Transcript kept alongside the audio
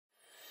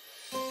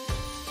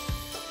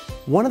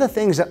One of the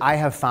things that I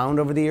have found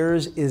over the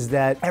years is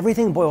that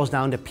everything boils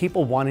down to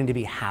people wanting to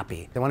be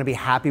happy. They want to be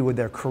happy with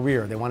their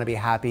career. They want to be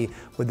happy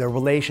with their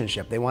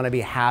relationship. They want to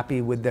be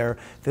happy with their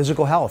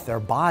physical health, their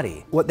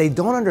body. What they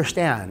don't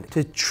understand,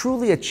 to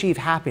truly achieve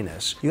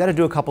happiness, you got to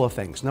do a couple of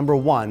things. Number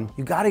one,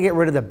 you got to get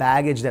rid of the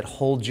baggage that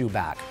holds you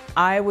back.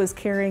 I was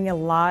carrying a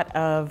lot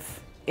of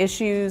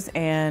issues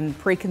and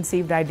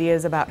preconceived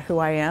ideas about who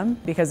I am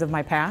because of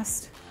my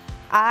past.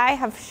 I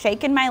have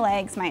shaken my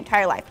legs my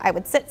entire life. I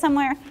would sit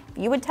somewhere,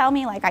 you would tell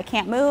me like I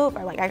can't move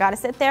or like I gotta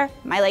sit there,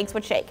 my legs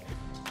would shake.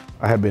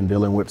 I have been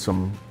dealing with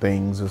some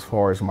things as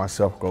far as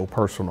myself go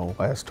personal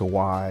as to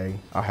why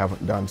I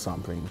haven't done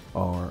something,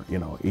 or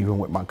even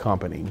with my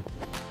company.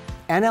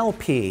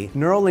 NLP,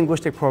 Neuro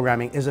Linguistic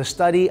Programming, is a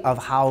study of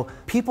how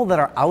people that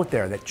are out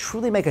there that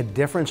truly make a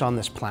difference on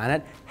this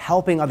planet,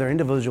 helping other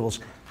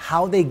individuals,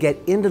 how they get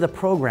into the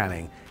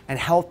programming and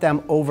help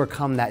them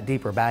overcome that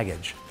deeper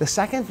baggage. The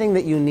second thing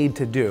that you need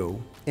to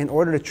do in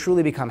order to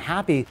truly become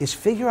happy is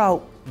figure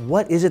out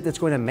what is it that's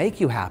going to make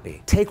you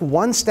happy. Take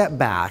one step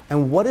back,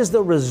 and what is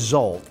the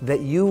result that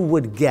you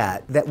would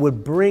get that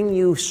would bring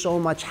you so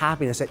much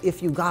happiness that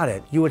if you got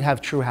it, you would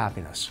have true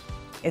happiness.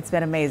 It's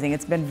been amazing.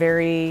 It's been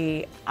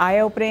very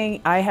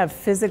eye-opening. I have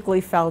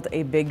physically felt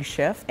a big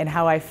shift in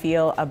how I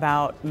feel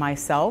about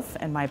myself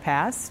and my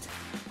past.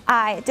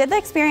 I did the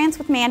experience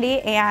with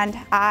Mandy and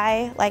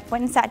I went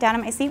and sat down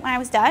in my seat when I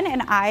was done,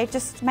 and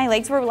my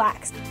legs were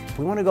relaxed.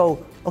 We want to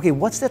go, okay,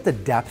 what's at the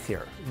depth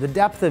here? The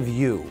depth of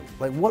you,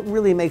 what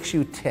really makes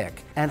you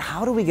tick? And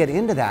how do we get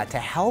into that to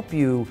help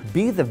you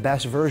be the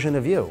best version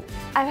of you?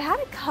 I've had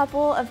a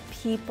couple of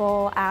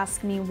people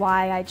ask me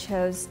why I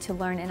chose to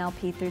learn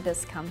NLP through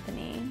this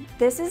company.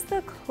 This is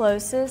the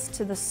closest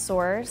to the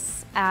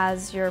source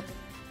as you're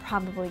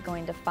probably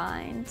going to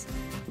find.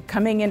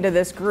 Coming into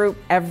this group,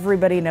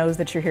 everybody knows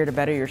that you're here to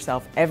better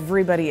yourself.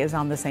 Everybody is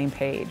on the same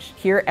page.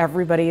 Here,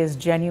 everybody is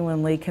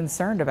genuinely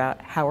concerned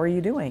about how are you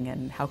doing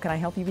and how can I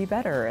help you be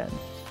better.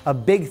 A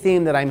big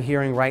theme that I'm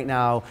hearing right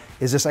now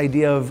is this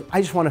idea of,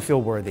 I just want to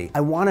feel worthy.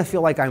 I want to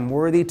feel like I'm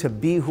worthy to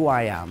be who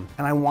I am.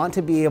 And I want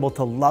to be able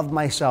to love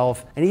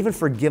myself and even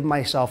forgive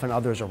myself and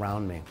others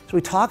around me. So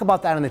we talk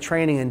about that in the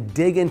training and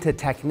dig into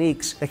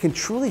techniques that can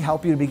truly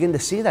help you to begin to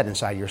see that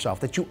inside yourself,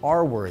 that you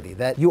are worthy,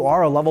 that you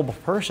are a lovable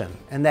person,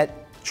 and that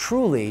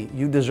truly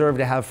you deserve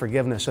to have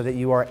forgiveness so that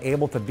you are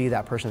able to be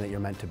that person that you're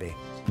meant to be.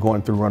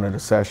 Going through one of the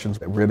sessions,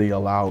 it really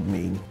allowed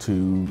me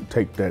to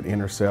take that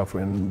inner self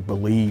and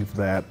believe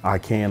that I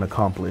can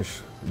accomplish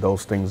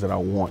those things that I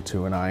want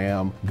to, and I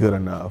am good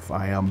enough,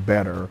 I am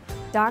better.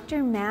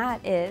 Dr.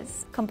 Matt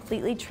is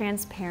completely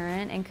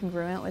transparent and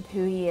congruent with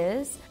who he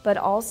is, but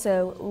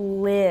also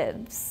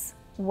lives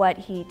what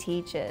he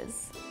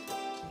teaches.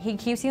 He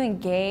keeps you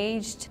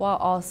engaged while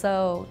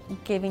also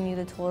giving you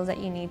the tools that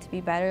you need to be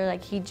better.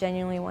 He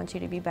genuinely wants you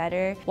to be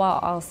better while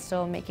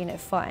also making it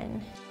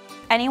fun.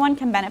 Anyone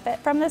can benefit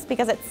from this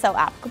because it's so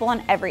applicable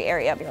in every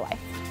area of your life.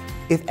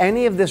 If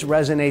any of this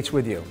resonates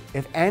with you,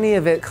 if any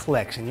of it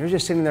clicks and you're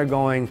just sitting there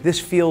going, this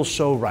feels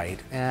so right,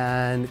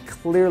 and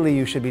clearly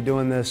you should be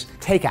doing this,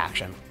 take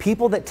action.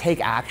 People that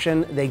take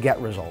action, they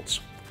get results.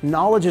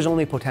 Knowledge is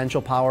only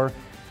potential power.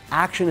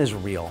 Action is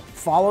real.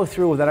 Follow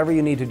through with whatever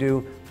you need to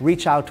do.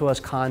 Reach out to us,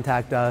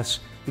 contact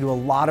us. We do a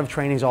lot of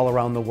trainings all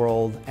around the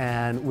world,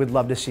 and we'd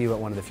love to see you at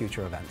one of the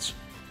future events.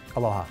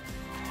 Aloha.